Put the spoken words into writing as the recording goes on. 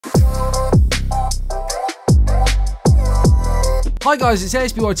Hi guys, it's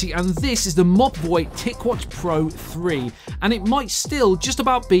ASBYT and this is the Mobvoi Ticwatch Pro 3, and it might still just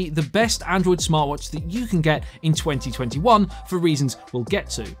about be the best Android smartwatch that you can get in 2021 for reasons we'll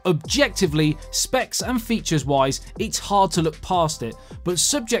get to. Objectively, specs and features wise, it's hard to look past it, but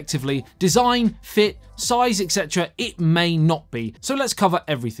subjectively, design, fit, size, etc., it may not be. So let's cover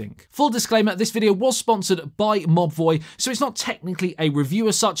everything. Full disclaimer, this video was sponsored by Mobvoi, so it's not technically a review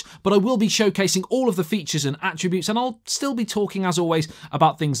as such, but I will be showcasing all of the features and attributes, and I'll still be talking as always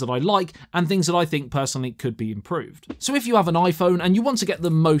about things that I like and things that I think personally could be improved. So if you have an iPhone and you want to get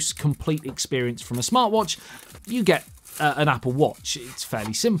the most complete experience from a smartwatch, you get an Apple Watch. It's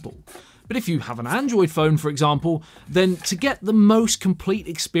fairly simple. But if you have an Android phone, for example, then to get the most complete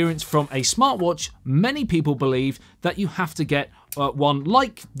experience from a smartwatch, many people believe that you have to get one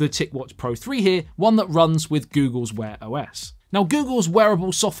like the Ticwatch Pro 3 here, one that runs with Google's Wear OS. Now, Google's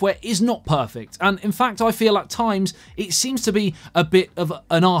wearable software is not perfect, and in fact I feel at times it seems to be a bit of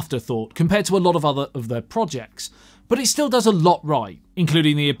an afterthought compared to a lot of other of their projects. But it still does a lot right,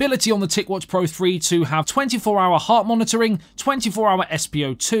 including the ability on the Ticwatch Pro 3 to have 24-hour heart monitoring, 24-hour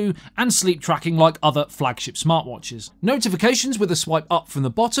SpO2, and sleep tracking like other flagship smartwatches. Notifications with a swipe up from the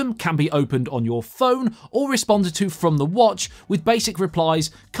bottom can be opened on your phone or responded to from the watch with basic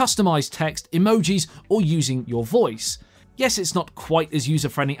replies, customized text, emojis, or using your voice. Yes, it's not quite as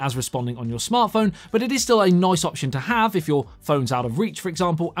user-friendly as responding on your smartphone, but it is still a nice option to have if your phone's out of reach, for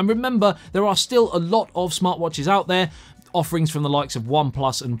example. And remember, there are still a lot of smartwatches out there, offerings from the likes of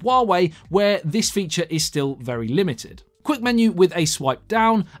OnePlus and Huawei, where this feature is still very limited. Quick menu with a swipe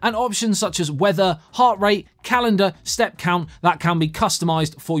down, and options such as weather, heart rate, calendar, step count that can be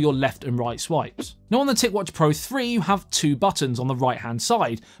customized for your left and right swipes. Now on the Ticwatch Pro 3, you have two buttons on the right-hand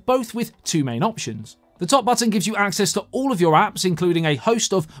side, both with two main options. The top button gives you access to all of your apps, including a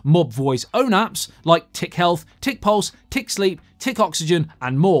host of Mobvoi's own apps like Tick Health, Tick Pulse, Tick Sleep, Tick Oxygen,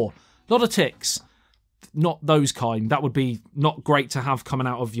 and more. A lot of ticks. Not those kind. That would be not great to have coming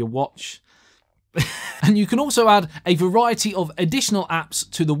out of your watch. And you can also add a variety of additional apps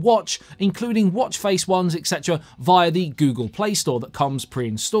to the watch, including watch face ones, etc., via the Google Play Store that comes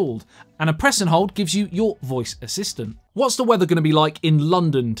pre-installed. And a press and hold gives you your voice assistant. What's the weather going to be like in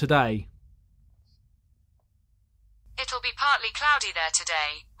London today? It'll be partly cloudy there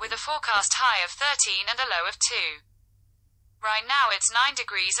today, with a forecast high of 13 and a low of 2. Right now it's 9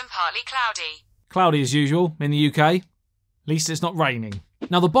 degrees and partly cloudy. Cloudy as usual in the UK. At least it's not raining.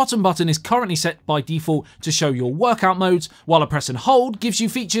 Now the bottom button is currently set by default to show your workout modes, while a press and hold gives you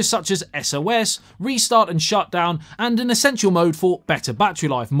features such as SOS, restart and shutdown, and an essential mode for better battery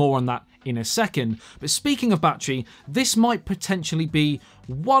life. More on that in a second. But speaking of battery, this might potentially be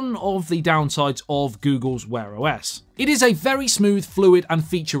one of the downsides of Google's Wear OS. It is a very smooth, fluid and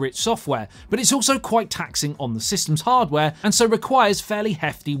feature-rich software, but it's also quite taxing on the system's hardware and so requires fairly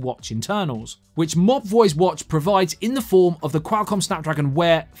hefty watch internals, which Mobvoi's watch provides in the form of the Qualcomm Snapdragon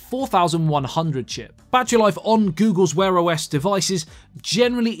Wear 4100 chip. Battery life on Google's Wear OS devices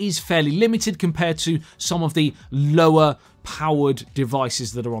generally is fairly limited compared to some of the lower powered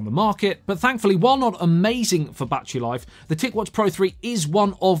devices that are on the market, but thankfully, while not amazing for battery life, the Ticwatch Pro 3 is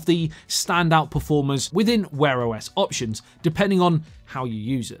one of the standout performers within Wear OS options, depending on how you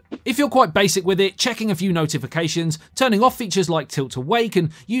use it. If you're quite basic with it, checking a few notifications, turning off features like tilt to wake,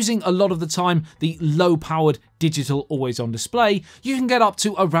 and using a lot of the time the low-powered digital always-on display, you can get up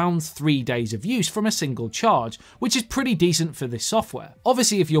to around 3 days of use from a single charge, which is pretty decent for this software.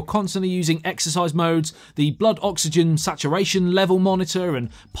 Obviously, if you're constantly using exercise modes, the blood oxygen saturation level monitor and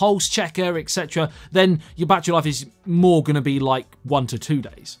pulse checker, etc., then your battery life is more going to be like 1 to 2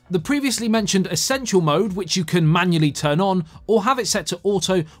 days. The previously mentioned essential mode, which you can manually turn on or have it set to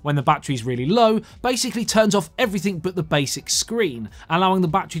auto when the battery is really low, basically turns off everything but the basic screen, allowing the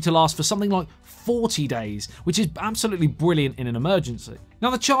battery to last for something like 40 days, which is absolutely brilliant in an emergency. Now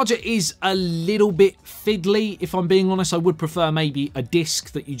the charger is a little bit fiddly, if I'm being honest. I would prefer maybe a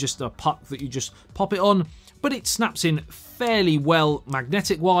disc that you just, a puck that you just pop it on, but it snaps in fairly well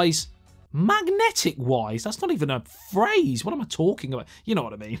magnetic-wise. Magnetic-wise? That's not even a phrase. What am I talking about? You know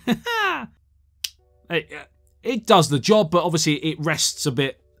what I mean. It does the job, but obviously it rests a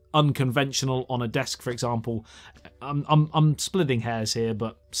bit unconventional on a desk, for example. I'm splitting hairs here,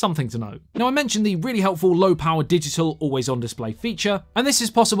 but something to note. Now, I mentioned the really helpful low-power digital always-on display feature, and this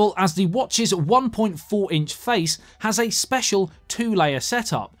is possible as the watch's 1.4-inch face has a special 2-layer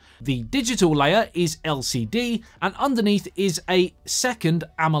setup. The digital layer is LCD, and underneath is a second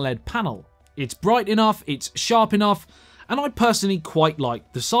AMOLED panel. It's bright enough, it's sharp enough, and I personally quite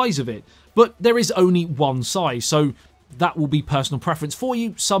like the size of it. But there is only one size, so that will be personal preference for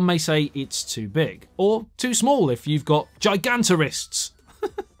you. Some may say it's too big, or too small if you've got gigantorists.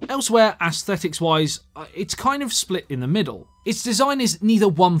 Elsewhere, aesthetics-wise, it's kind of split in the middle. Its design is neither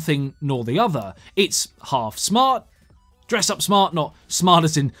one thing nor the other. It's half smart, dress up smart, not smart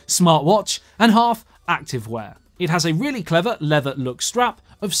as in smartwatch, and half activewear. It has a really clever leather look strap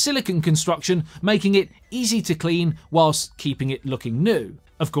of silicone construction, making it easy to clean whilst keeping it looking new.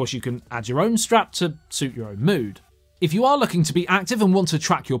 Of course, you can add your own strap to suit your own mood. If you are looking to be active and want to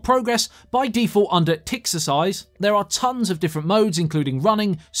track your progress, by default under Ticwatch, there are tons of different modes including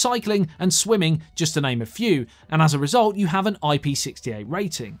running, cycling and swimming, just to name a few, and as a result you have an IP68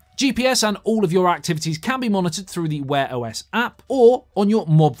 rating. GPS and all of your activities can be monitored through the Wear OS app or on your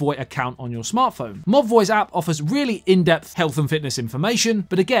Mobvoi account on your smartphone. Mobvoi's app offers really in-depth health and fitness information,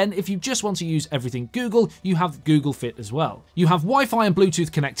 but again, if you just want to use everything Google, you have Google Fit as well. You have Wi-Fi and Bluetooth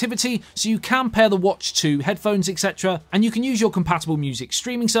connectivity, so you can pair the watch to headphones, etc., and you can use your compatible music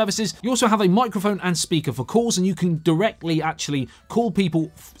streaming services. You also have a microphone and speaker for calls, and you can directly actually call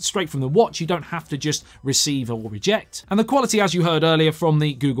people straight from the watch. You don't have to just receive or reject. And the quality, as you heard earlier from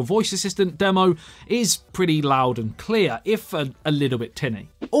the Google Voice Assistant demo, is pretty loud and clear, if a little bit tinny.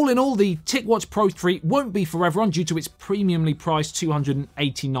 All in all, the Ticwatch Pro 3 won't be for everyone due to its premiumly priced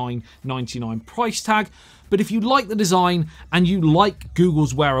 $289.99 price tag, but if you like the design and you like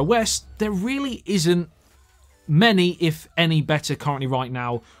Google's Wear OS, there really isn't many, if any, better currently right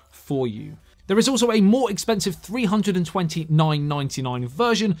now for you. There is also a more expensive $329.99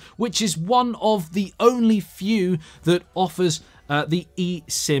 version, which is one of the only few that offers the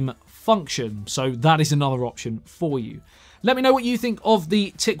eSIM function, so that is another option for you. Let me know what you think of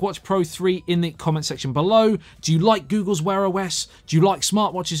the Ticwatch Pro 3 in the comment section below. Do you like Google's Wear OS? Do you like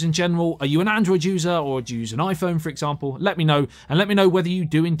smartwatches in general? Are you an Android user, or do you use an iPhone, for example? Let me know, and let me know whether you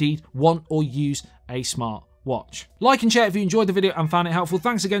do indeed want or use a smartwatch. Like and share if you enjoyed the video and found it helpful.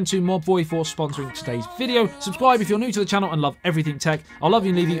 Thanks again to Mobvoi for sponsoring today's video. Subscribe if you're new to the channel and love everything tech. I love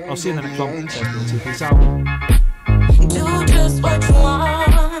you and leave you. I'll see you in the next one. Peace out.